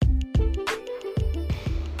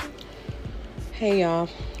Hey y'all,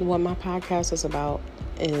 what my podcast is about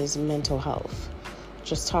is mental health.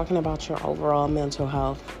 Just talking about your overall mental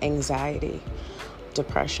health, anxiety,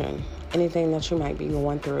 depression, anything that you might be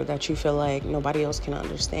going through that you feel like nobody else can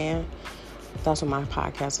understand. That's what my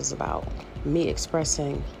podcast is about. Me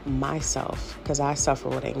expressing myself, because I suffer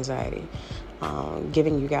with anxiety,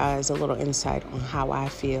 giving you guys a little insight on how I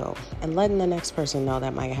feel, and letting the next person know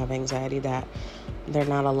that might have anxiety that they're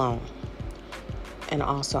not alone. And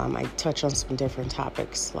also, I might touch on some different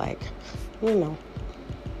topics like,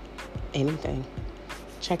 anything.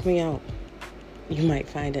 Check me out. You might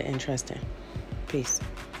find it interesting. Peace.